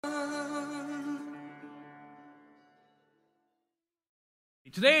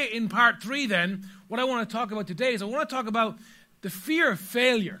Today, in part 3 then, what I want to talk about today is I want to talk about the fear of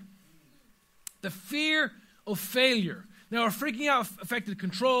failure. The fear of failure. Now, our freaking out affected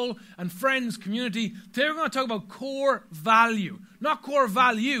control and friends, community. Today we're going to talk about core value. Not core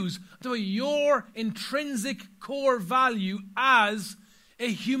values. I'm talking about your intrinsic core value as a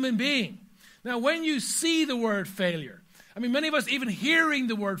human being. Now, when you see the word failure, I mean, many of us, even hearing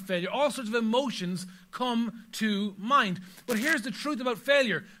the word failure, all sorts of emotions come to mind. But here's the truth about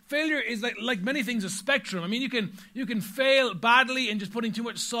failure. Failure is like many things, a spectrum. I mean, you can fail badly in just putting too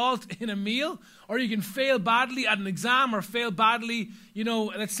much salt in a meal, or you can fail badly at an exam, or fail badly,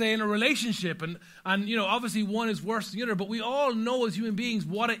 let's say in a relationship. And obviously one is worse than the other, but we all know as human beings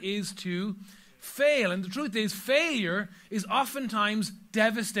what it is to fail. And the truth is, failure is oftentimes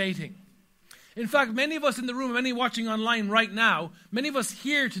devastating. In fact, many of us in the room, many watching online right now, many of us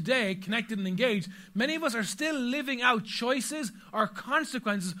here today, connected and engaged, many of us are still living out choices or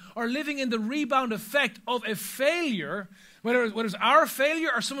consequences or living in the rebound effect of a failure, whether it's our failure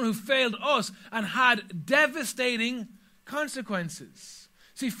or someone who failed us and had devastating consequences.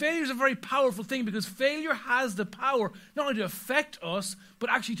 See, failure is a very powerful thing because failure has the power not only to affect us, but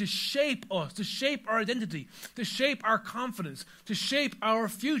actually to shape us, to shape our identity, to shape our confidence, to shape our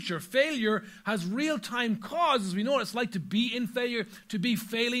future. Failure has real-time causes. We know what it's like to be in failure, to be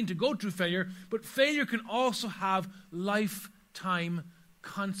failing, to go through failure, but failure can also have lifetime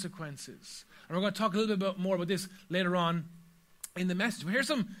consequences. And we're going to talk a little bit more about this later on in the message. But here's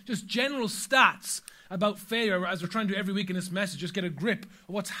some just general stats about failure as we're trying to do every week in this message, just get a grip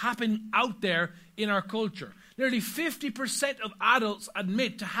of what's happening out there in our culture. Nearly 50% of adults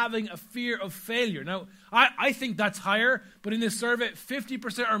admit to having a fear of failure. Now, I think that's higher, but in this survey,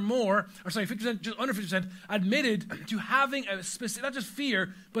 50% or more, 50%, just under 50%, admitted to having a specific, not just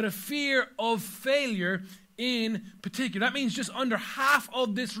fear, but a fear of failure in particular. That means just under half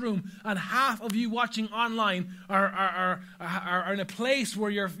of this room and half of you watching online are in a place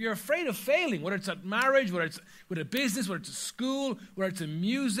where you're afraid of failing, whether it's at marriage, whether it's with a business, whether it's at school, whether it's in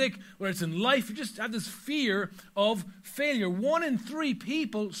music, whether it's in life. You just have this fear of failure. 1 in 3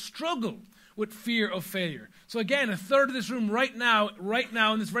 people struggle with fear of failure. So again, a third of this room right now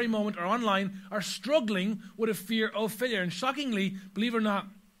in this very moment or online are struggling with a fear of failure. And shockingly, believe it or not,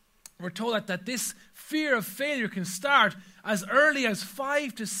 we're told that this fear of failure can start as early as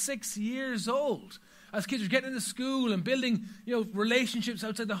 5 to 6 years old. As kids are getting into school and building, relationships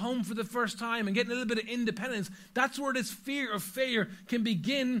outside the home for the first time and getting a little bit of independence, that's where this fear of failure can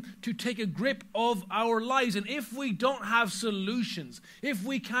begin to take a grip of our lives. And if we don't have solutions, if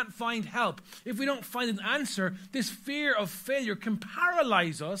we can't find help, if we don't find an answer, this fear of failure can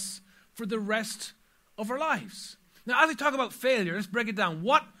paralyze us for the rest of our lives. Now, as we talk about failure, let's break it down.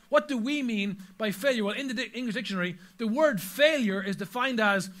 What do we mean by failure? Well, in the English dictionary, the word failure is defined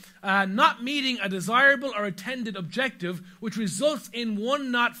as not meeting a desirable or intended objective, which results in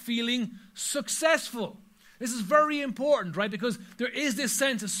one not feeling successful. This is very important, right? Because there is this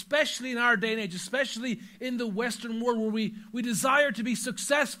sense, especially in our day and age, especially in the Western world, where we desire to be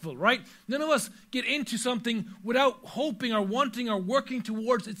successful, right? None of us get into something without hoping or wanting or working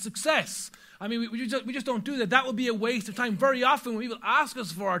towards its success. I mean, we just don't do that. That would be a waste of time. Very often when people ask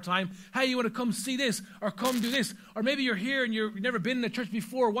us for our time, hey, you want to come see this or come do this? Or maybe you're here and you've never been in a church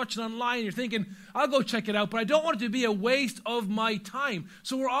before, watching online, and you're thinking, I'll go check it out, but I don't want it to be a waste of my time.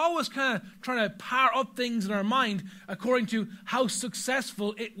 So we're always kind of trying to power up things in our mind according to how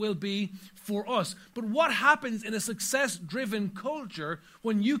successful it will be for us. But what happens in a success-driven culture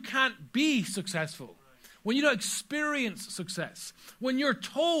when you can't be successful? When you don't experience success, when you're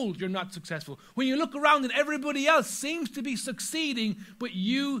told you're not successful, when you look around and everybody else seems to be succeeding, but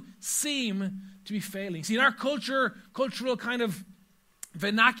you seem to be failing. See, in our cultural kind of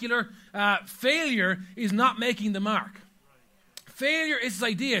vernacular, failure is not making the mark. Failure is this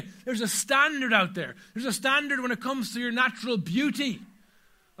idea. There's a standard out there. There's a standard when it comes to your natural beauty.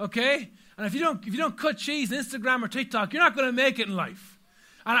 Okay? And if you don't cut cheese on Instagram or TikTok, you're not going to make it in life.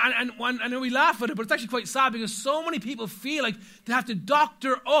 And we laugh at it, but it's actually quite sad because so many people feel like they have to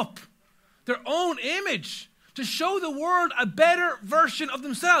doctor up their own image to show the world a better version of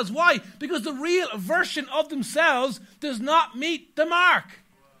themselves. Why? Because the real version of themselves does not meet the mark.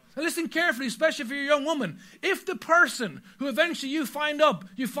 Now listen carefully, especially if you're a young woman. If the person who eventually you find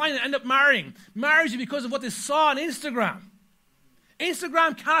and end up marrying, marries you because of what they saw on Instagram,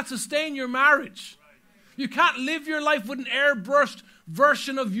 Instagram cannot sustain your marriage. You can't live your life with an airbrushed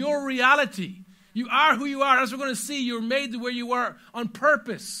version of your reality. You are who you are. As we're going to see, you're made the way you are on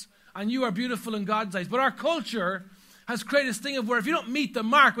purpose. And you are beautiful in God's eyes. But our culture has created this thing of where if you don't meet the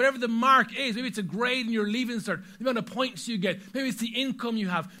mark, whatever the mark is, maybe it's a grade in your leaving cert, the amount of points you get, maybe it's the income you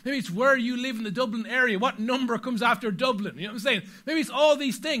have, maybe it's where you live in the Dublin area, what number comes after Dublin, you know what I'm saying? Maybe it's all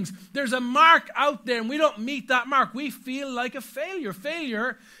these things. There's a mark out there and we don't meet that mark. We feel like a failure.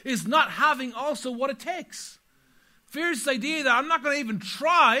 Failure is not having also what it takes. Fear is this idea that I'm not going to even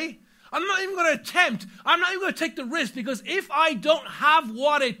try, I'm not even going to attempt, I'm not even going to take the risk, because if I don't have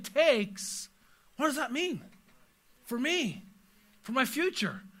what it takes, what does that mean? For me, for my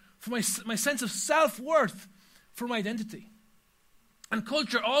future, for my sense of self-worth, for my identity. And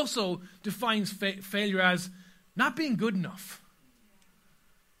culture also defines failure as not being good enough.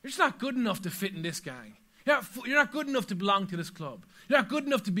 You're just not good enough to fit in this gang. You're not good enough to belong to this club. You're not good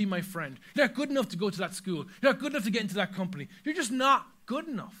enough to be my friend. You're not good enough to go to that school. You're not good enough to get into that company. You're just not good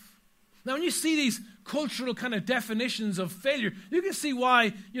enough. Now, when you see these cultural kind of definitions of failure, you can see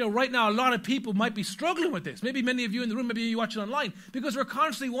why, right now a lot of people might be struggling with this. Maybe many of you in the room, maybe you watch it online, because we're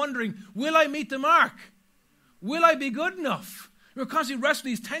constantly wondering, will I meet the mark? Will I be good enough? We're constantly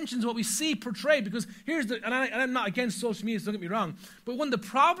wrestling these tensions, what we see portrayed, because and I'm not against social media, so don't get me wrong, but one of the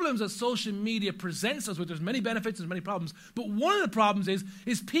problems that social media presents us with, there's many benefits, there's many problems, but one of the problems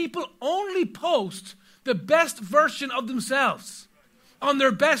is people only post the best version of themselves on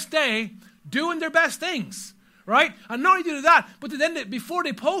their best day, doing their best things, right? And not only do that, but then before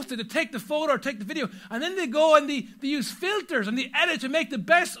they post it, they take the photo or take the video, and then they go and they use filters and they edit to make the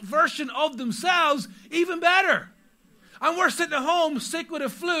best version of themselves even better. And we're sitting at home, sick with a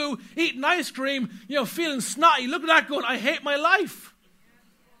flu, eating ice cream, feeling snotty, looking at that going, I hate my life.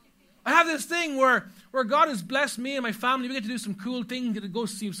 I have this thing where God has blessed me and my family. We get to do some cool things, get to go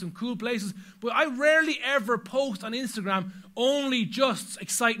see some cool places. But I rarely ever post on Instagram only just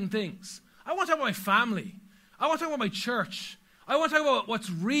exciting things. I want to talk about my family. I want to talk about my church. I want to talk about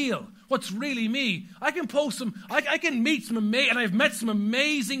what's real, what's really me. I can post I can meet some amazing, and I've met some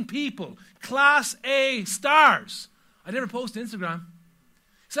amazing people, Class A stars. I never post to Instagram.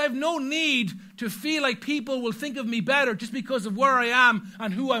 So I have no need to feel like people will think of me better just because of where I am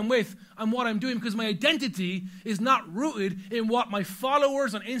and who I'm with and what I'm doing, because my identity is not rooted in what my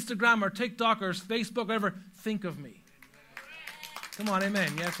followers on Instagram or TikTok or Facebook or whatever think of me. Come on,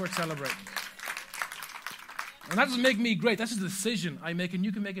 amen. Yeah, it's worth celebrating. And that doesn't make me great. That's just a decision I make, and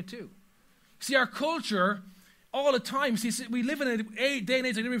you can make it too. See, our culture all the time, we live in a day and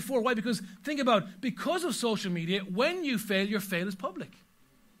age like never before. Why? Because think about it. Because of social media, when you fail, your fail is public.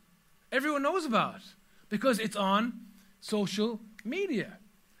 Everyone knows about it because it's on social media.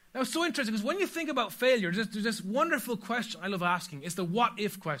 Now, it's so interesting because when you think about failure, there's this wonderful question I love asking. It's the what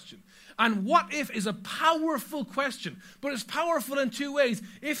if question. And what if is a powerful question, but it's powerful in two ways.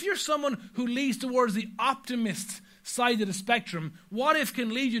 If you're someone who leads towards the optimist side of the spectrum, what if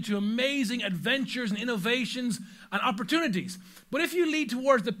can lead you to amazing adventures and innovations and opportunities. But if you lead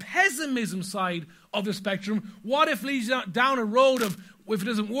towards the pessimism side of the spectrum, what if leads you down a road of, if it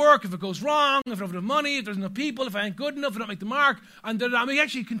doesn't work, if it goes wrong, if I don't have enough money, if there's enough people, if I ain't good enough, if I don't make the mark, and we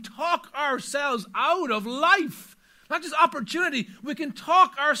actually can talk ourselves out of life. Not just opportunity, we can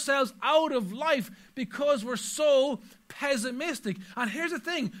talk ourselves out of life because we're so pessimistic. And here's the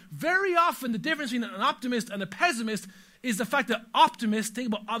thing, very often the difference between an optimist and a pessimist is the fact that optimists, think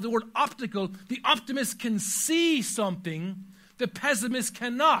about the word optical, the optimist can see something, the pessimist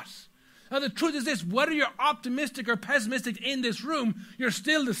cannot. Now the truth is this, whether you're optimistic or pessimistic in this room, you're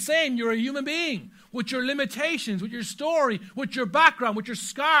still the same. You're a human being with your limitations, with your story, with your background, with your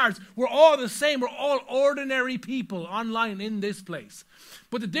scars. We're all the same. We're all ordinary people online in this place.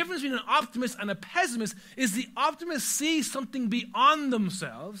 But the difference between an optimist and a pessimist is the optimist sees something beyond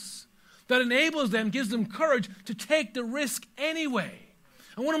themselves that enables them, gives them courage to take the risk anyway.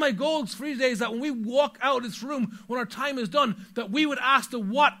 And one of my goals for today is that when we walk out of this room, when our time is done, that we would ask the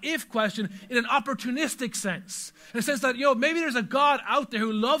what-if question in an opportunistic sense. In a sense that, maybe there's a God out there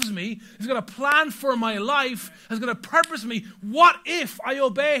who loves me, has got a plan for my life, has got a purpose for me. What if I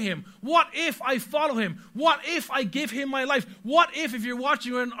obey him? What if I follow him? What if I give him my life? What if you're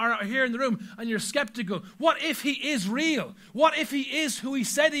watching or here in the room and you're skeptical, what if he is real? What if he is who he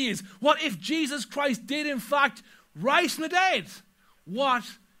said he is? What if Jesus Christ did in fact rise from the dead? What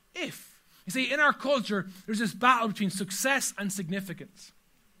if? You see, in our culture, there's this battle between success and significance.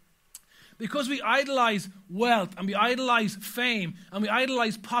 Because we idolize wealth and we idolize fame and we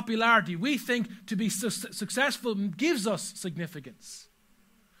idolize popularity, we think to be successful gives us significance.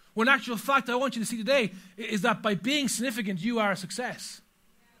 When in actual fact, I want you to see today is that by being significant, you are a success.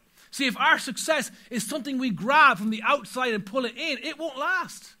 See, if our success is something we grab from the outside and pull it in, it won't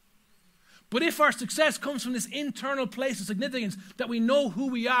last. But if our success comes from this internal place of significance, that we know who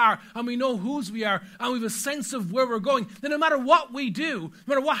we are and we know whose we are and we have a sense of where we're going, then no matter what we do,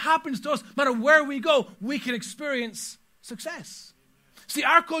 no matter what happens to us, no matter where we go, we can experience success. See,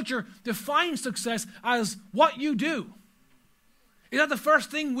 our culture defines success as what you do. Is that the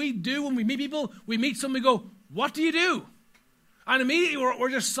first thing we do when we meet people? We meet someone, we go, what do you do? And immediately we're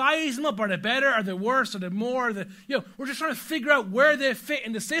just sizing them up. Are they better? Are they worse? Are they more? We're just trying to figure out where they fit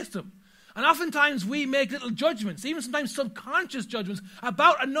in the system. And oftentimes we make little judgments, even sometimes subconscious judgments,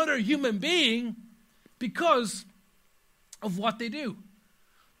 about another human being because of what they do.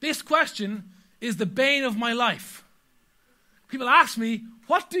 This question is the bane of my life. People ask me,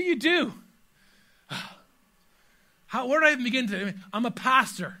 what do you do? Where do I even begin to? I'm a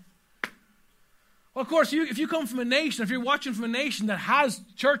pastor. Well, of course, if you come from a nation, if you're watching from a nation that has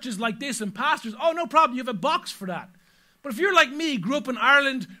churches like this and pastors, no problem, you have a box for that. But if you're like me, grew up in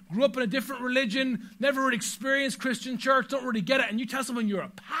Ireland, grew up in a different religion, never really experienced Christian church, don't really get it, and you tell someone you're a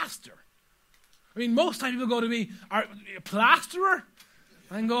pastor. I mean, most times people go to me, are you a plasterer?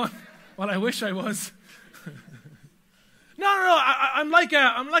 I'm going, well, I wish I was. No, I'm like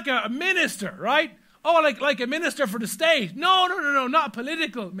a minister, right? Like a minister for the state. No, not a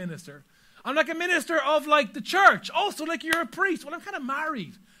political minister. I'm like a minister of like the church. Also, like you're a priest. Well, I'm kind of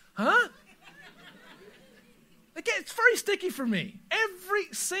married. Huh? Again, it's very sticky for me. Every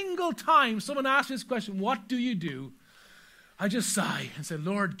single time someone asks me this question, what do you do? I just sigh and say,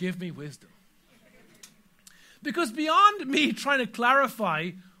 Lord, give me wisdom. Because beyond me trying to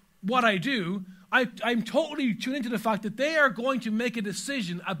clarify what I do, I'm totally tuned into the fact that they are going to make a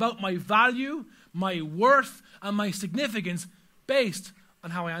decision about my value, my worth, and my significance based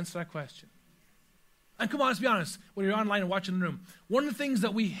on how I answer that question. And come on, let's be honest. When you're online and watching the room, one of the things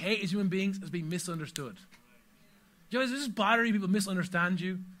that we hate as human beings is being misunderstood. Does this bother you? People misunderstand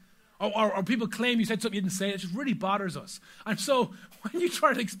you? Or people claim you said something you didn't say. It just really bothers us. And so when you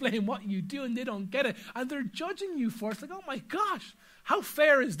try to explain what you do and they don't get it, and they're judging you for it, it's like, oh my gosh, how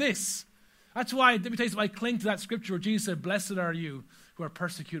fair is this? That's why, let me tell you something, I cling to that scripture where Jesus said, blessed are you who are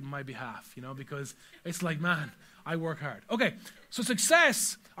persecuted on my behalf, because it's like, man, I work hard. Okay, so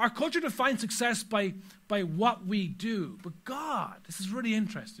success, our culture defines success by what we do. But God, this is really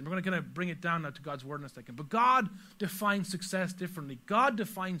interesting. We're going to kind of bring it down now to God's word in a second. But God defines success differently. God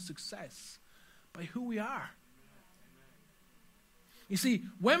defines success by who we are. You see,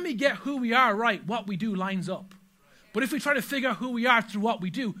 when we get who we are right, what we do lines up. But if we try to figure out who we are through what we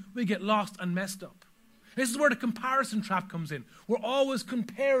do, we get lost and messed up. This is where the comparison trap comes in. We're always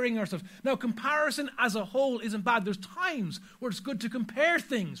comparing ourselves. Now, comparison as a whole isn't bad. There's times where it's good to compare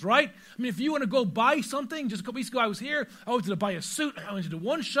things, right? I mean, if you want to go buy something, just a couple weeks ago I was here, I wanted to buy a suit, I went to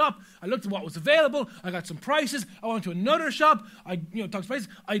one shop, I looked at what was available, I got some prices, I went to another shop, I talked to prices,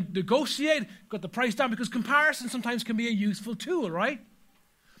 I negotiate, got the price down, because comparison sometimes can be a useful tool, right?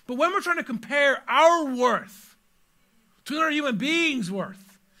 But when we're trying to compare our worth to another human being's worth,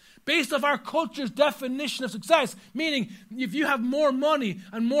 based off our culture's definition of success, meaning if you have more money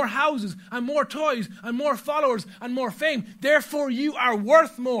and more houses and more toys and more followers and more fame, therefore you are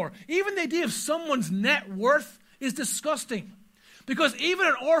worth more. Even the idea of someone's net worth is disgusting. Because even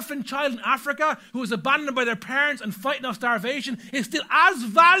an orphan child in Africa who was abandoned by their parents and fighting off starvation is still as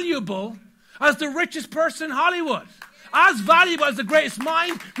valuable as the richest person in Hollywood. As valuable as the greatest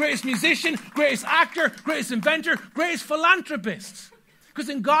mind, greatest musician, greatest actor, greatest inventor, greatest philanthropist. Because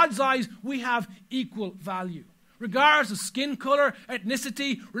in God's eyes, we have equal value. Regardless of skin color,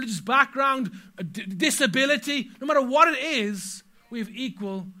 ethnicity, religious background, disability, no matter what it is, we have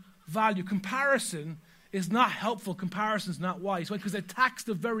equal value. Comparison is not helpful. Comparison is not wise. Why? Because it attacks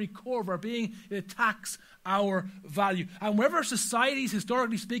the very core of our being. It attacks our value. And wherever societies,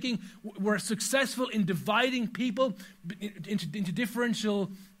 historically speaking, were successful in dividing people into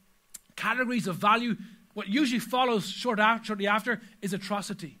differential categories of value, what usually follows shortly after is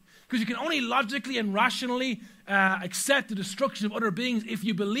atrocity. Because you can only logically and rationally accept the destruction of other beings if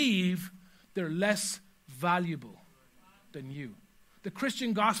you believe they're less valuable than you. The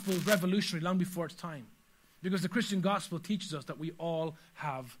Christian gospel is revolutionary long before its time. Because the Christian gospel teaches us that we all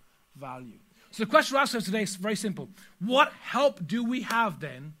have value. So the question we're asking ourselves today is very simple. What help do we have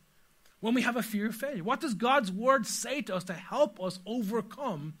then when we have a fear of failure? What does God's word say to us to help us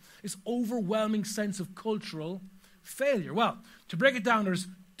overcome this overwhelming sense of cultural failure? Well, to break it down, there's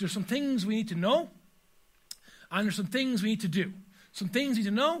some things we need to know, and there's some things we need to do. Some things we need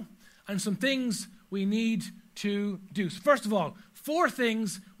to know, and some things we need to do. So first of all, 4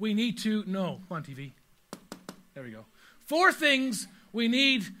 things we need to know. Come on, TV. There we go. 4 things we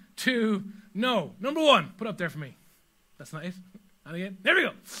need to know. Number 1, put up there for me. That's not it. And again, there we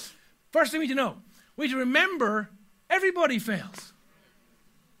go. First thing we need to know, we need to remember everybody fails.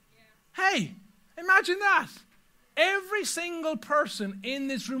 Hey, imagine that. Every single person in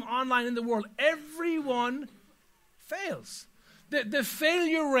this room, online, in the world, everyone fails. The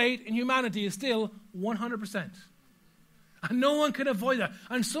failure rate in humanity is still 100%. And no one can avoid that.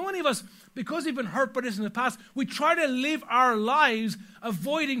 And so many of us, because we've been hurt by this in the past, we try to live our lives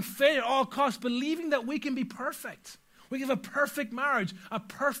avoiding failure at all costs, believing that we can be perfect. We can have a perfect marriage, a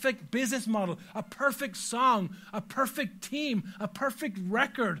perfect business model, a perfect song, a perfect team, a perfect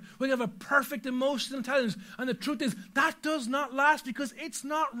record. We can have a perfect emotional intelligence. And the truth is, that does not last because it's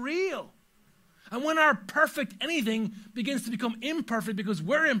not real. And when our perfect anything begins to become imperfect because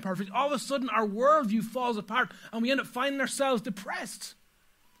we're imperfect, all of a sudden our worldview falls apart and we end up finding ourselves depressed.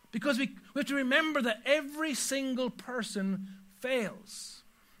 Because we have to remember that every single person fails.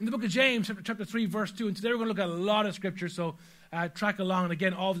 In the book of James, chapter 3, verse 2, and today we're going to look at a lot of scripture, so track along. And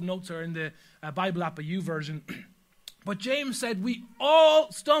again, all the notes are in the Bible app, a YouVersion. But James said, we all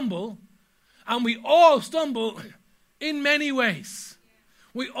stumble, and we all stumble in many ways.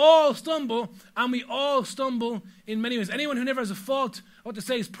 We all stumble, and we all stumble in many ways. Anyone who never has a fault, what to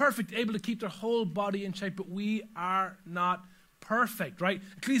say, is perfect, able to keep their whole body in shape, but we are not perfect, right?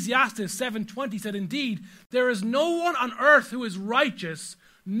 Ecclesiastes 7:20 said, indeed, there is no one on earth who is righteous,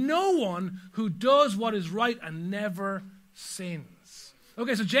 no one who does what is right and never sins.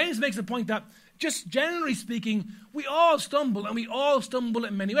 Okay, so James makes the point that just generally speaking, we all stumble, and we all stumble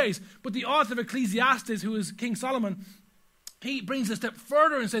in many ways. But the author of Ecclesiastes, who is King Solomon, he brings a step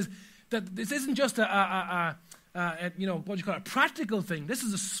further and says that this isn't just a practical thing. This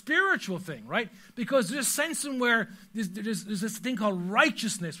is a spiritual thing, right? Because there's a sense in where there's this thing called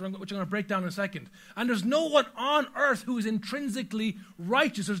righteousness, which I'm going to break down in a second. And there's no one on earth who is intrinsically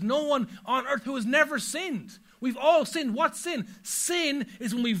righteous. There's no one on earth who has never sinned. We've all sinned. What's sin? Sin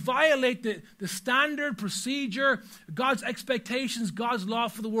is when we violate the standard procedure, God's expectations, God's law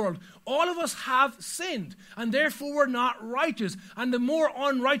for the world. All of us have sinned, and therefore we're not righteous. And the more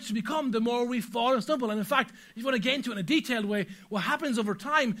unrighteous we become, the more we fall and stumble. And in fact, if you want to get into it in a detailed way, what happens over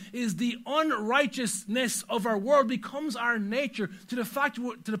time is the unrighteousness of our world becomes our nature to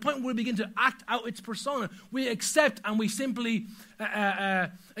the point where we begin to act out its persona. We accept and we simply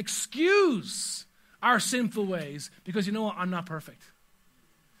excuse our sinful ways, because you know what, I'm not perfect.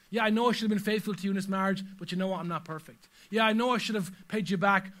 Yeah, I know I should have been faithful to you in this marriage, but you know what, I'm not perfect. Yeah, I know I should have paid you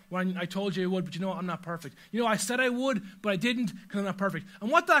back when I told you I would, but you know what, I'm not perfect. You know, I said I would, but I didn't because I'm not perfect.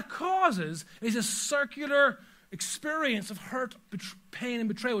 And what that causes is a circular experience of hurt, pain, and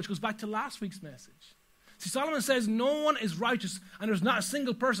betrayal, which goes back to last week's message. See, Solomon says no one is righteous, and there's not a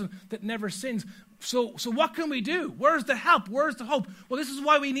single person that never sins. So what can we do? Where's the help? Where's the hope? Well, this is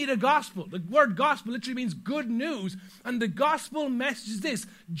why we need a gospel. The word gospel literally means good news. And the gospel message is this: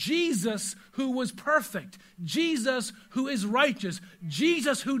 Jesus who was perfect, Jesus who is righteous,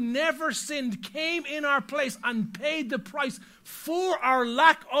 Jesus who never sinned came in our place and paid the price for our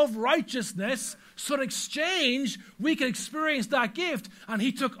lack of righteousness, so in exchange we can experience that gift, and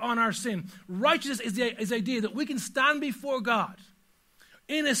he took on our sin. Righteousness is the idea that we can stand before God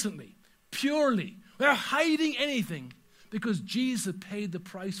innocently, purely, without hiding anything, because Jesus paid the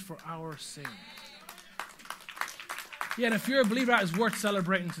price for our sin. Yeah, and if you're a believer, that is worth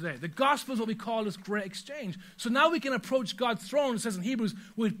celebrating today. The gospel is what we call this great exchange. So now we can approach God's throne, it says in Hebrews,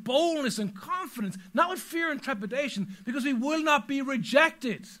 with boldness and confidence, not with fear and trepidation, because we will not be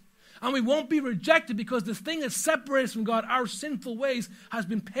rejected. And we won't be rejected because the thing that separates us from God, our sinful ways, has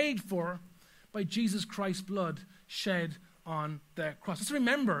been paid for by Jesus Christ's blood shed on the cross. Let's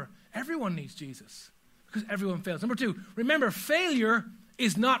remember, everyone needs Jesus because everyone fails. Number two, remember, failure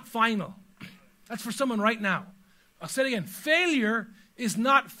is not final. That's for someone right now. I'll say it again. Failure is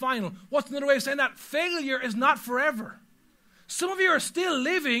not final. What's another way of saying that? Failure is not forever. Some of you are still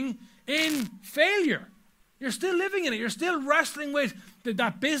living in failure. You're still living in it. You're still wrestling with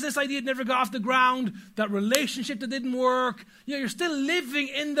that business idea that never got off the ground, that relationship that didn't work. You're still living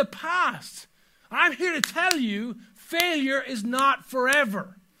in the past. I'm here to tell you, failure is not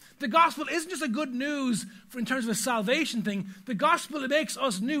forever. The gospel isn't just a good news in terms of a salvation thing. The gospel, it makes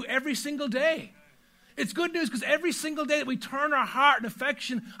us new every single day. It's good news because every single day that we turn our heart and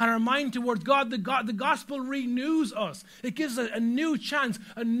affection and our mind towards God, the gospel renews us. It gives us a new chance,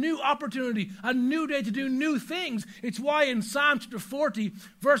 a new opportunity, a new day to do new things. It's why in Psalm chapter 40,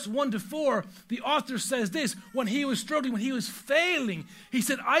 verse 1-4, the author says this: when he was struggling, when he was failing, he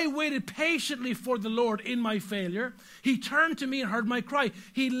said, I waited patiently for the Lord in my failure. He turned to me and heard my cry.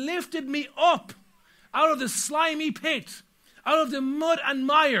 He lifted me up out of the slimy pit, out of the mud and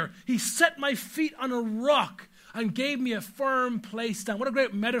mire. He set my feet on a rock. and gave me a firm place to stand. What a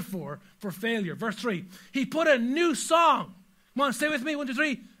great metaphor for failure. Verse 3, he put a new song. Come on, stay with me. 1, 2,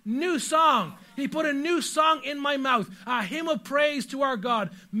 3. New song. He put a new song in my mouth, a hymn of praise to our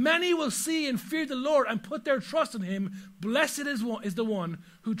God. Many will see and fear the Lord and put their trust in him. Blessed is the one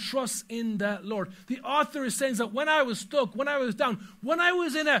who trusts in the Lord. The author is saying that when I was stuck, when I was down, when I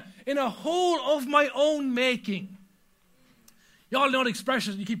was in a hole of my own making. Y'all know the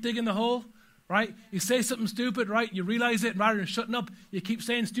expression, you keep digging the hole, right? You say something stupid, right? You realize it, and rather than shutting up, you keep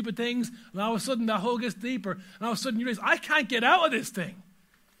saying stupid things, and all of a sudden that hole gets deeper, and all of a sudden you realize, I can't get out of this thing.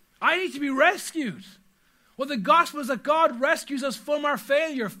 I need to be rescued. Well, the gospel is that God rescues us from our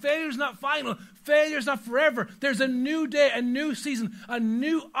failure. Failure is not final. Failure is not forever. There's a new day, a new season, a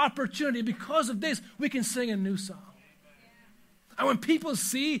new opportunity. And because of this, we can sing a new song. And when people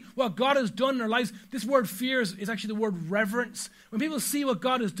see what God has done in their lives, this word fear is actually the word reverence. When people see what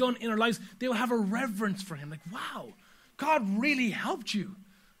God has done in their lives, they will have a reverence for him. Like, wow, God really helped you.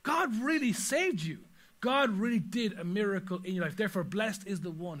 God really saved you. God really did a miracle in your life. Therefore, blessed is the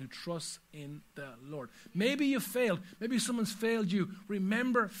one who trusts in the Lord. Maybe you failed. Maybe someone's failed you.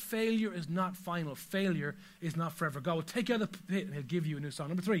 Remember, failure is not final. Failure is not forever. God will take you out of the pit and he'll give you a new song.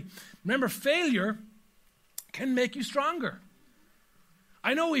 Number 3, remember, failure can make you stronger.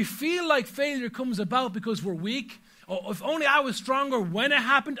 I know we feel like failure comes about because we're weak. Oh, if only I was stronger when it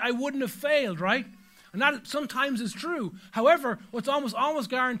happened, I wouldn't have failed, right? And that sometimes is true. However, what's almost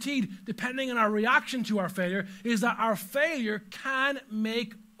guaranteed, depending on our reaction to our failure, is that our failure can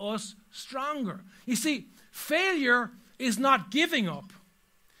make us stronger. You see, failure is not giving up.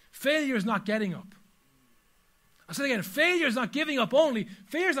 Failure is not getting up. I'll say it again. Failure is not giving up only.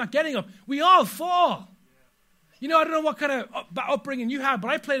 Failure is not getting up. We all fall. You know, I don't know what kind of upbringing you have,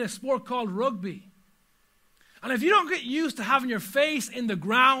 but I played a sport called rugby. And if you don't get used to having your face in the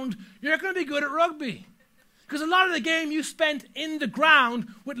ground, you're not going to be good at rugby. Because a lot of the game you spent in the ground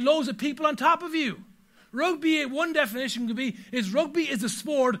with loads of people on top of you. Rugby, one definition could be, rugby is the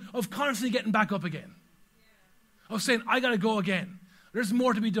sport of constantly getting back up again. Of saying, I got to go again. There's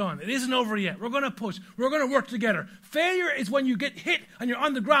more to be done. It isn't over yet. We're going to push. We're going to work together. Failure is when you get hit and you're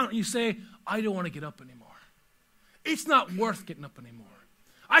on the ground and you say, I don't want to get up anymore. It's not worth getting up anymore.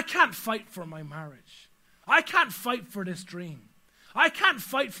 I can't fight for my marriage. I can't fight for this dream. I can't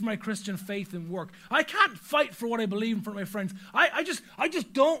fight for my Christian faith and work. I can't fight for what I believe in front of my friends. I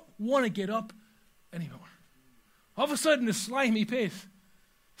just don't want to get up anymore. All of a sudden, the slimy pit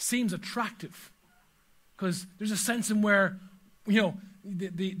seems attractive because there's a sense in where, you know,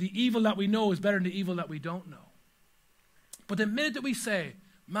 the evil that we know is better than the evil that we don't know. But the minute that we say,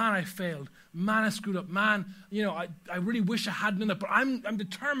 man, I failed. Man, I screwed up. Man, you know, I really wish I hadn't done it, but I'm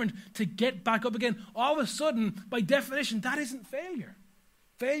determined to get back up again. All of a sudden, by definition, that isn't failure.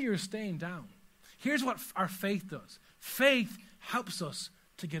 Failure is staying down. Here's what our faith does. Faith helps us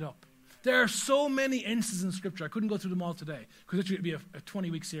to get up. There are so many instances in Scripture. I couldn't go through them all today because it would be a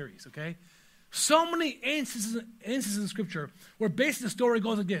 20-week series, okay? So many instances in Scripture where basically the story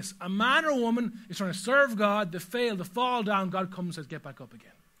goes like this. A man or a woman is trying to serve God. They fail, they fall down. God comes and says, get back up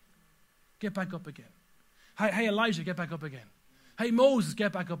again. Get back up again. Hey, Elijah, get back up again. Hey, Moses,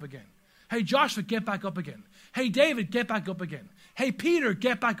 get back up again. Hey, Joshua, get back up again. Hey, David, get back up again. Hey, Peter,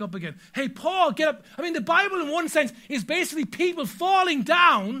 get back up again. Hey, Paul, get up. I mean, the Bible in one sense is basically people falling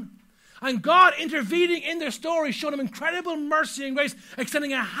down and God intervening in their story, showing them incredible mercy and grace,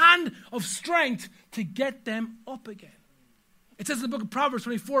 extending a hand of strength to get them up again. It says in the book of Proverbs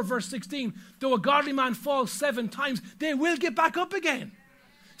 24, verse 16, though a godly man falls 7 times, they will get back up again.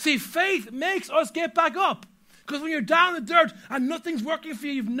 See, faith makes us get back up. Because when you're down in the dirt and nothing's working for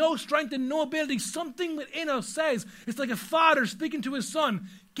you, you've no strength and no ability, something within us says, it's like a father speaking to his son,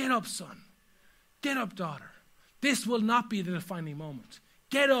 get up, son. Get up, daughter. This will not be the defining moment.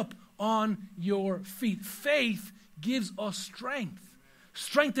 Get up on your feet. Faith gives us strength.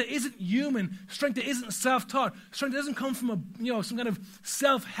 Strength that isn't human, strength that isn't self-taught, strength that doesn't come from some kind of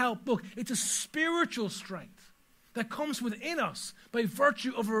self-help book. It's a spiritual strength that comes within us by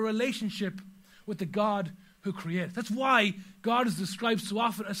virtue of a relationship with the God who created. That's why God is described so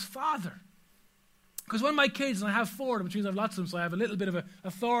often as Father. Because when my kids, and I have 4 of them, which means I have lots of them, so I have a little bit of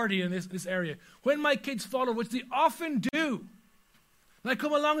authority in this area. When my kids fall over, which they often do, and I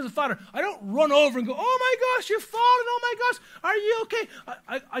come along as a father, I don't run over and go, oh my gosh, you're falling, oh my gosh, are you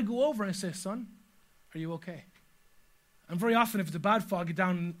okay? I go over and I say, son, are you okay? And very often, if it's a bad fall, I get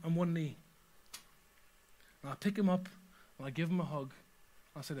down on one knee. And I'll pick him up, and I'll give him a hug.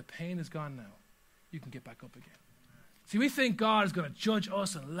 I'll say, the pain is gone now. You can get back up again. See, we think God is going to judge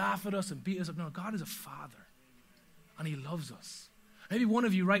us and laugh at us and beat us up. No, God is a father, and he loves us. Maybe one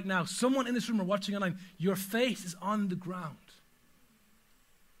of you right now, someone in this room or watching online, your face is on the ground.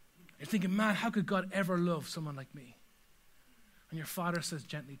 You're thinking, man, how could God ever love someone like me? And your Father says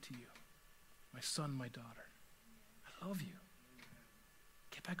gently to you, my son, my daughter, I love you.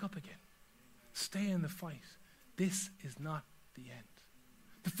 Get back up again. Stay in the fight. This is not the end.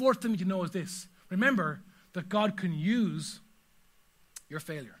 The fourth thing you know is this. Remember that God can use your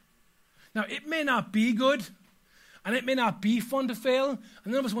failure. Now, it may not be good, and it may not be fun to fail, and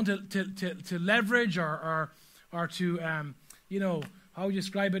none of us want to leverage or to, how would you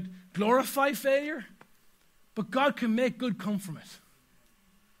describe it, glorify failure. But God can make good come from it.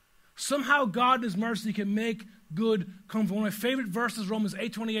 Somehow God in His mercy can make good come from it. One of my favorite verses, Romans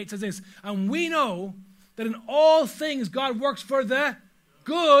 8:28 says this, and we know that in all things God works for the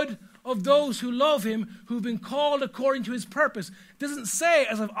good of those who love Him, who've been called according to His purpose. It doesn't say,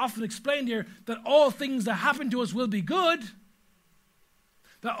 as I've often explained here, that all things that happen to us will be good.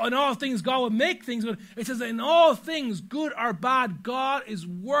 That in all things God will make things good. It says that in all things, good or bad, God is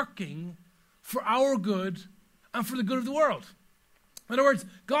working for our good and for the good of the world. In other words,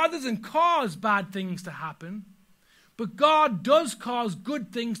 God doesn't cause bad things to happen, but God does cause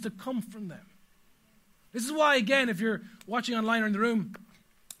good things to come from them. This is why, again, if you're watching online or in the room,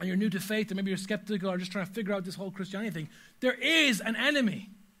 and you're new to faith, or maybe you're skeptical or just trying to figure out this whole Christianity thing, there is an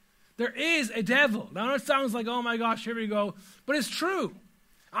enemy. There is a devil. Now it sounds like, oh my gosh, here we go. But it's true.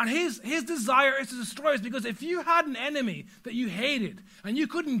 And his desire is to destroy us, because if you had an enemy that you hated and you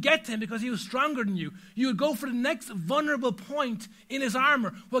couldn't get to him because he was stronger than you, you would go for the next vulnerable point in his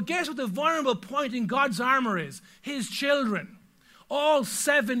armor. Well, guess what the vulnerable point in God's armor is? His children. All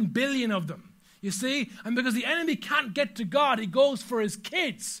 7 billion of them. You see? And because the enemy can't get to God, he goes for his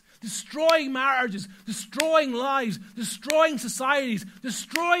kids, destroying marriages, destroying lives, destroying societies,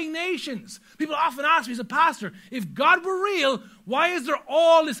 destroying nations. People often ask me as a pastor, if God were real, why is there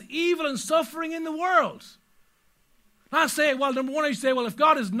all this evil and suffering in the world? And I say, well, number one, I say, well, if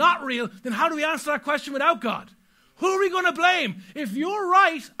God is not real, then how do we answer that question without God? Who are we going to blame? If you're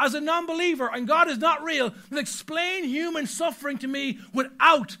right as a non-believer and God is not real, then explain human suffering to me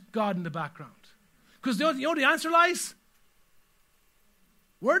without God in the background. Because you know the answer lies?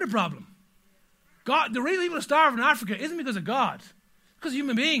 We're the problem. God, the reason people starve in Africa isn't because of God. It's because of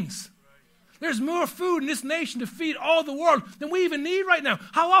human beings. There's more food in this nation to feed all the world than we even need right now.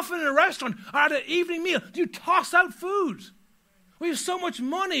 How often in a restaurant or at an evening meal do you toss out food? We have so much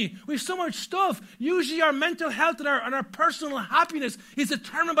money. We have so much stuff. Usually our mental health and our personal happiness is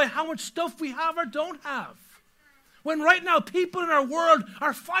determined by how much stuff we have or don't have. When right now people in our world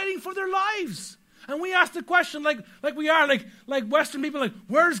are fighting for their lives. And we ask the question like Western people, like,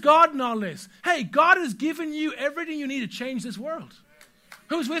 where's God in all this? Hey, God has given you everything you need to change this world.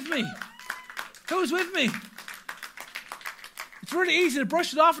 Who's with me? Who's with me? It's really easy to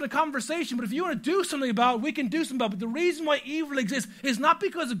brush it off in a conversation, but if you want to do something about it, we can do something about it. But the reason why evil exists is not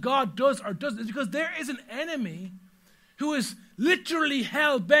because God does or doesn't. It's because there is an enemy who is literally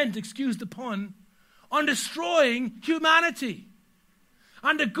hell-bent, excuse the pun, on destroying humanity.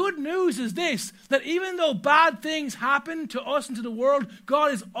 And the good news is this, that even though bad things happen to us and to the world,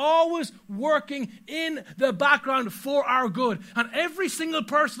 God is always working in the background for our good. And every single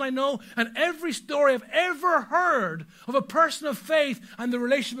person I know and every story I've ever heard of a person of faith and the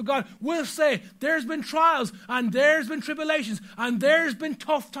relationship with God will say, there's been trials and there's been tribulations and there's been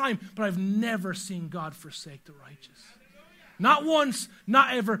tough time, but I've never seen God forsake the righteous. Not once,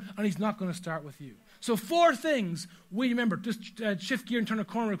 not ever, and He's not going to start with you. So 4 things we remember, just shift gear and turn a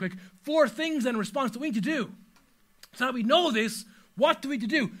corner real quick. 4 things in response that we need to do. So that we know this, what do we need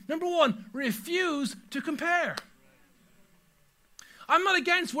to do? Number 1, refuse to compare. I'm not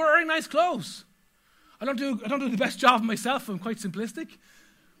against wearing nice clothes. I don't do the best job of myself. I'm quite simplistic.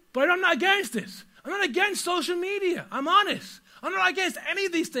 But I'm not against it. I'm not against social media. I'm on it. I'm not against any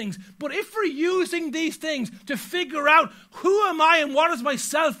of these things. But if we're using these things to figure out who am I and what is my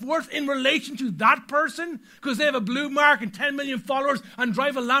self-worth in relation to that person, because they have a blue mark and 10 million followers and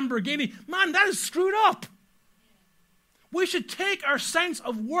drive a Lamborghini, man, that is screwed up. We should take our sense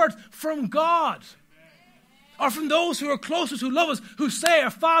of worth from God. Or from those who are closest, who love us, who say, our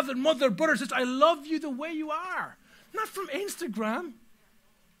father, mother, brother, sister, I love you the way you are. Not from Instagram.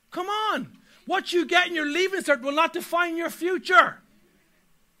 Come on. What you get in your leaving cert will not define your future.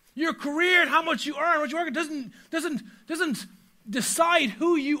 Your career and how much you earn, what you work, doesn't decide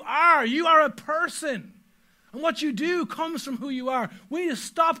who you are. You are a person. And what you do comes from who you are. We need to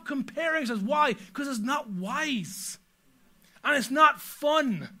stop comparing ourselves. Why? Because it's not wise. And it's not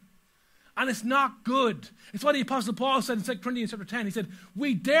fun. And it's not good. It's what the Apostle Paul said in 2 Corinthians chapter 10. He said,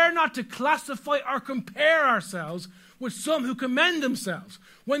 we dare not to classify or compare ourselves with some who commend themselves.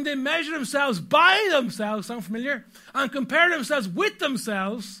 When they measure themselves by themselves, sound familiar? And compare themselves with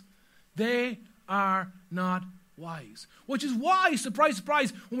themselves, they are not wise. Which is why, surprise,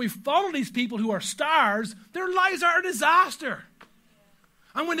 surprise, when we follow these people who are stars, their lives are a disaster.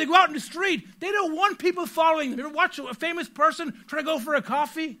 And when they go out in the street, they don't want people following them. You ever watch a famous person trying to go for a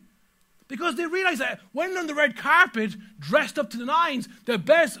coffee? Because they realize that when on the red carpet, dressed up to the nines, the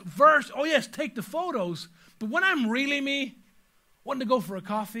best verse, oh yes, take the photos. But when I'm really me, wanting to go for a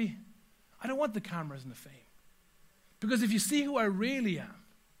coffee, I don't want the cameras and the fame. Because if you see who I really am,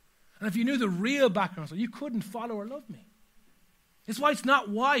 and if you knew the real background, so you couldn't follow or love me. It's why it's not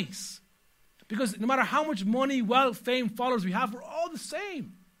wise. Because no matter how much money, wealth, fame, followers we have, we're all the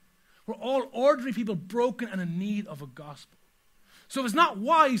same. We're all ordinary people broken and in need of a gospel. So if it's not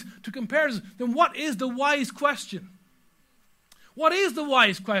wise to compare us, then what is the wise question? What is the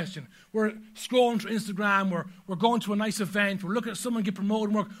wise question? We're scrolling through Instagram, we're going to a nice event, we're looking at someone get promoted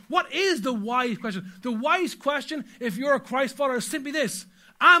and work. What is the wise question? The wise question, if you're a Christ follower, is simply this: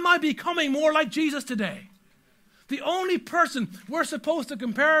 am I becoming more like Jesus today? The only person we're supposed to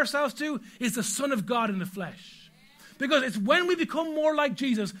compare ourselves to is the Son of God in the flesh. Because it's when we become more like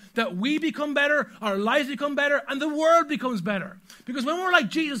Jesus that we become better, our lives become better, and the world becomes better. Because when we're like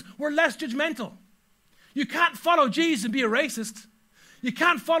Jesus, we're less judgmental. You can't follow Jesus and be a racist. You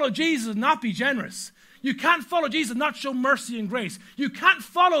can't follow Jesus and not be generous. You can't follow Jesus and not show mercy and grace. You can't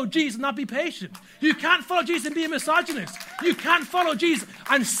follow Jesus and not be patient. You can't follow Jesus and be a misogynist. You can't follow Jesus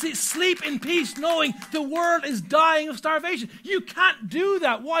and sleep in peace knowing the world is dying of starvation. You can't do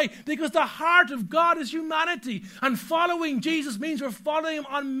that. Why? Because the heart of God is humanity. And following Jesus means we're following him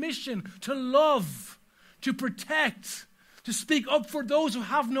on mission to love, to protect, to speak up for those who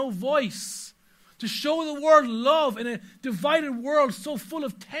have no voice. To show the world love in a divided world so full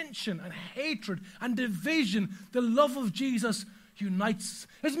of tension and hatred and division. The love of Jesus unites.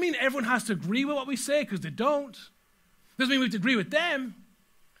 Doesn't mean everyone has to agree with what we say, because they don't. Doesn't mean we have to agree with them.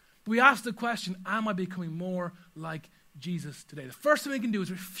 But we ask the question, am I becoming more like Jesus today? The first thing we can do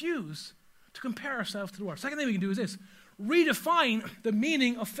is refuse to compare ourselves to the world. Second thing we can do is this: redefine the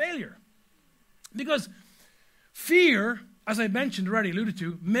meaning of failure. Because fear, as I mentioned already, alluded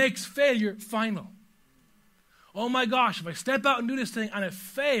to, makes failure final. Oh my gosh, if I step out and do this thing and it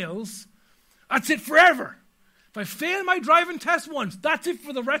fails, that's it forever. If I fail my driving test once, that's it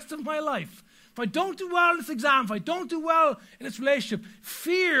for the rest of my life. If I don't do well in this exam, if I don't do well in this relationship,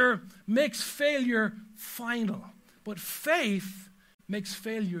 fear makes failure final. But faith makes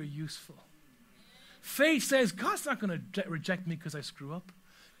failure useful. Faith says, God's not going to reject me because I screw up.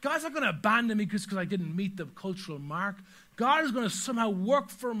 God's not going to abandon me because I didn't meet the cultural mark. God is going to somehow work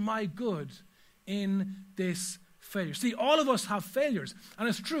for my good in this failure. See, all of us have failures. And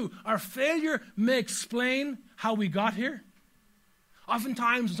it's true. Our failure may explain how we got here.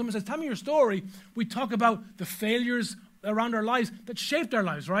 Oftentimes, when someone says, tell me your story, we talk about the failures around our lives that shaped our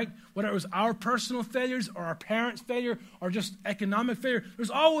lives, right? Whether it was our personal failures or our parents' failure or just economic failure, there's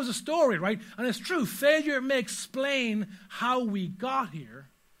always a story, right? And it's true. Failure may explain how we got here.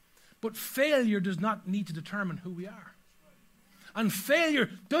 But failure does not need to determine who we are. And failure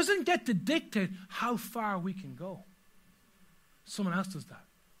doesn't get to dictate how far we can go. Someone else does that.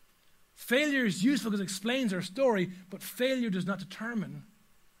 Failure is useful because it explains our story, but failure does not determine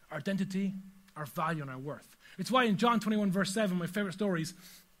our identity, our value, and our worth. It's why in John 21, verse 7, my favorite stories,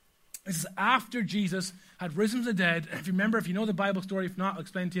 this is after Jesus had risen from the dead. If you remember, if you know the Bible story, if not, I'll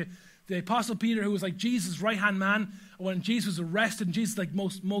explain to you. The Apostle Peter, who was like Jesus' right-hand man, when Jesus was arrested, and Jesus' like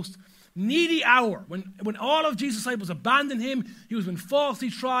most needy hour, when all of Jesus' disciples abandoned him, he was been falsely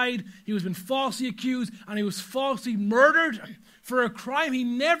tried, he was been falsely accused, and he was falsely murdered for a crime he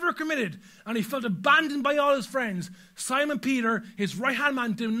never committed, and he felt abandoned by all his friends. Simon Peter, his right-hand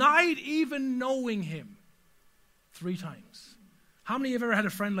man, denied even knowing him 3 times. How many of you have ever had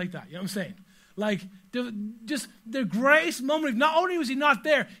a friend like that? You know what I'm saying? Like, just the greatest moment, not only was he not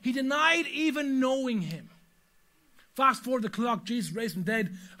there, he denied even knowing him. Fast forward the clock, Jesus raised from the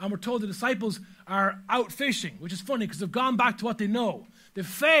dead, and we're told the disciples are out fishing, which is funny because they've gone back to what they know. They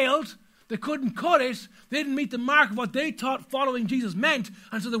failed, they couldn't cut it, they didn't meet the mark of what they thought following Jesus meant,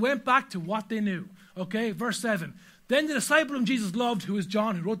 and so they went back to what they knew. Okay, verse 7. Then the disciple whom Jesus loved, who is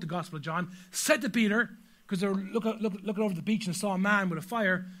John, who wrote the Gospel of John, said to Peter, because they were looking over the beach and saw a man with a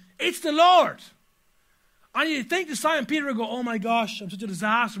fire, "It's the Lord." And you think to Simon Peter would go, "Oh my gosh, I'm such a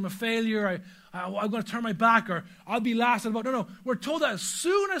disaster, I'm a failure, I'm going to turn my back, or I'll be last." No. We're told that as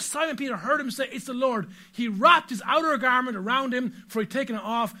soon as Simon Peter heard him say, "It's the Lord," he wrapped his outer garment around him, for he'd taken it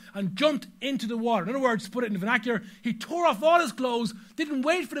off, and jumped into the water. In other words, to put it in the vernacular, he tore off all his clothes, didn't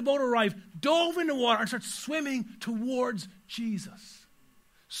wait for the boat to arrive, dove in the water and started swimming towards Jesus.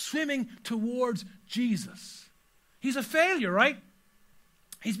 Swimming towards Jesus. He's a failure, right?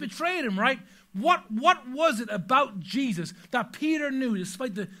 He's betrayed him, right? What was it about Jesus that Peter knew,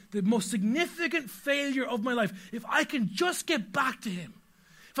 despite the most significant failure of my life? If I can just get back to him,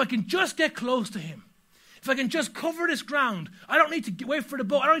 if I can just get close to him, if I can just cover this ground, I don't need to wait for the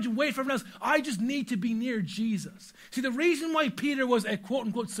boat, I don't need to wait for everyone else, I just need to be near Jesus. See, the reason why Peter was a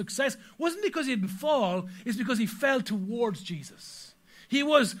quote-unquote success wasn't because he didn't fall, it's because he fell towards Jesus. He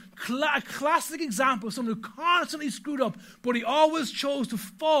was a classic example of someone who constantly screwed up, but he always chose to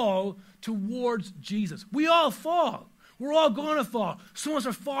fall towards Jesus. We all fall. We're all going to fall. Some of us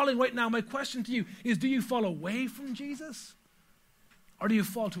are falling right now. My question to you is, do you fall away from Jesus? Or do you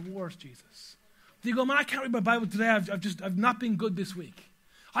fall towards Jesus? Do you go, man, I can't read my Bible today. I've not been good this week.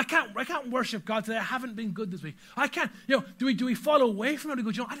 I can't worship God today. I haven't been good this week. I can't, do we fall away from it? Do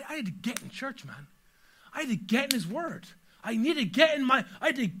we go, I need to get in church, man. I need to get in his word. I need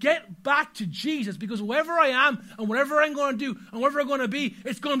to get back to Jesus, because wherever I am and whatever I'm going to do and wherever I'm going to be,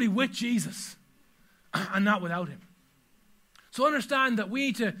 it's going to be with Jesus and not without him. So understand that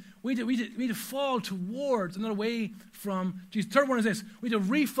we need to fall towards and not away from Jesus. Third one is this. We need to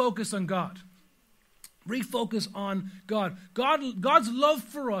refocus on God. Refocus on God. God's love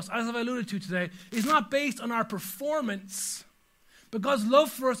for us, as I've alluded to today, is not based on our performance, but God's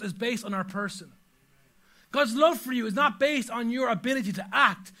love for us is based on our person. God's love for you is not based on your ability to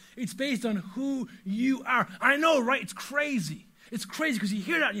act. It's based on who you are. And I know, right? It's crazy. It's crazy because you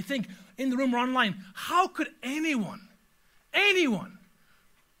hear that and you think in the room or online, how could anyone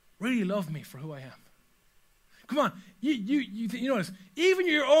really love me for who I am? Come on. You notice, even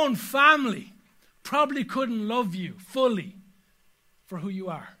your own family probably couldn't love you fully for who you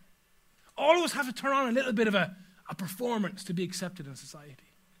are. All of us have to turn on a little bit of a performance to be accepted in society.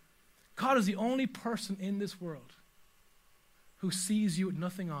 God is the only person in this world who sees you with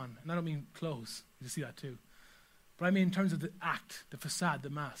nothing on. And I don't mean clothes. You see that too. But I mean in terms of the act, the facade,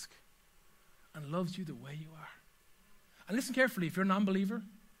 the mask. And loves you the way you are. And listen carefully. If you're a non-believer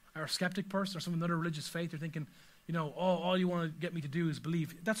or a skeptic person or some other religious faith, you're thinking, all you want to get me to do is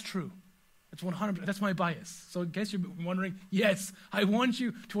believe. That's true. That's 100%. That's my bias. So in case you're wondering, yes, I want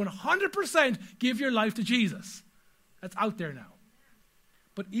you to 100% give your life to Jesus. That's out there now.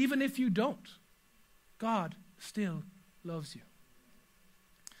 But even if you don't, God still loves you.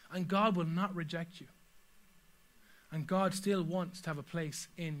 And God will not reject you. And God still wants to have a place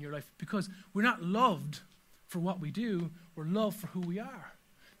in your life, because we're not loved for what we do, we're loved for who we are.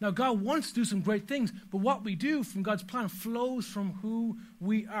 Now, God wants to do some great things, but what we do from God's plan flows from who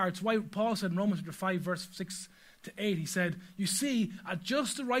we are. It's why Paul said in Romans 5, verse 6 to 8, he said, you see, at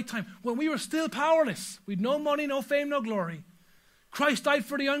just the right time, when we were still powerless, we had no money, no fame, no glory, Christ died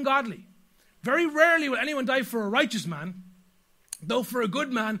for the ungodly. Very rarely will anyone die for a righteous man, though for a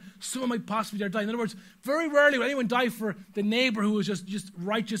good man, someone might possibly dare die. In other words, very rarely will anyone die for the neighbor who was just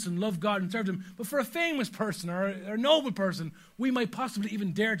righteous and loved God and served him. But for a famous person or a noble person, we might possibly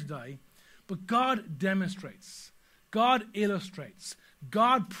even dare to die. But God demonstrates, God illustrates,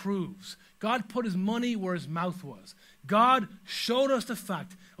 God proves, God put his money where his mouth was. God showed us the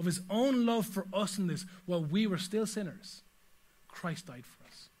fact of his own love for us in this. While we were still sinners, Christ died for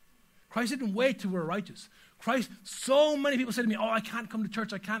us. Christ didn't wait till we were righteous. Christ, so many people say to me, I can't come to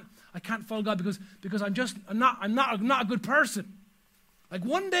church, I can't follow God because I'm not a good person. Like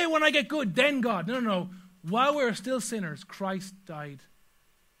one day when I get good, then God. No. While we were still sinners, Christ died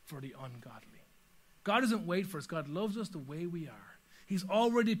for the ungodly. God doesn't wait for us. God loves us the way we are. He's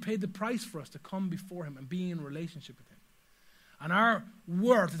already paid the price for us to come before him and be in relationship with him. And our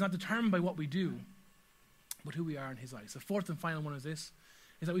worth is not determined by what we do, but who we are in his eyes. The fourth and final one is this,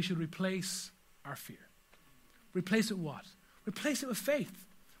 is that we should replace our fear. Replace it with what? Replace it with faith.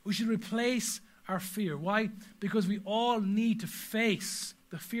 We should replace our fear. Why? Because we all need to face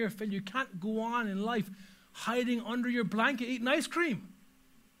the fear of failure. You can't go on in life hiding under your blanket eating ice cream.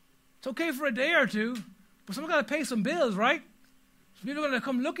 It's okay for a day or two, but someone's got to pay some bills, right? So people are going to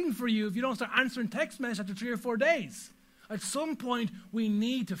come looking for you if you don't start answering text messages after 3 or 4 days. At some point, we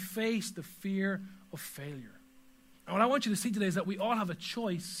need to face the fear of failure. And what I want you to see today is that we all have a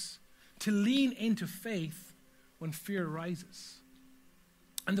choice to lean into faith when fear arises.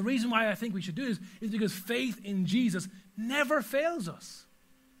 And the reason why I think we should do this is because faith in Jesus never fails us.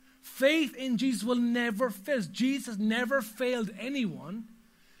 Faith in Jesus will never fail. Jesus never failed anyone,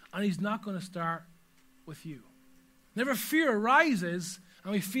 and he's not going to start with you. Whenever fear arises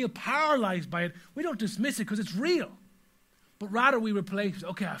and we feel paralyzed by it, we don't dismiss it because it's real. But rather we replace,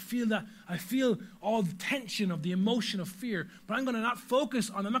 okay, I feel that. I feel all the tension of the emotion of fear. But I'm going to not focus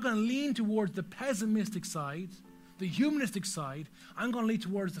on, I'm not going to lean towards the pessimistic side, the humanistic side. I'm going to lean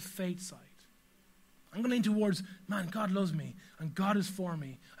towards the faith side. I'm going to lean towards, man, God loves me, and God is for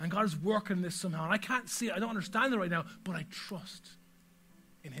me, and God is working this somehow. And I can't see it, I don't understand it right now, but I trust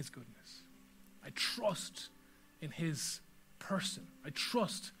in his goodness. I trust in his person. I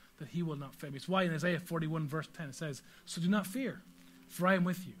trust that he will not fail me. It's why in Isaiah 41 verse 10 it says, so do not fear, for I am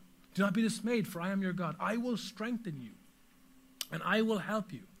with you. Do not be dismayed, for I am your God. I will strengthen you, and I will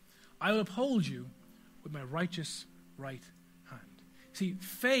help you. I will uphold you with my righteous right hand. See,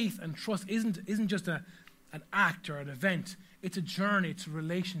 faith and trust isn't just an act or an event. It's a journey. It's a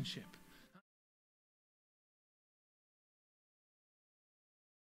relationship.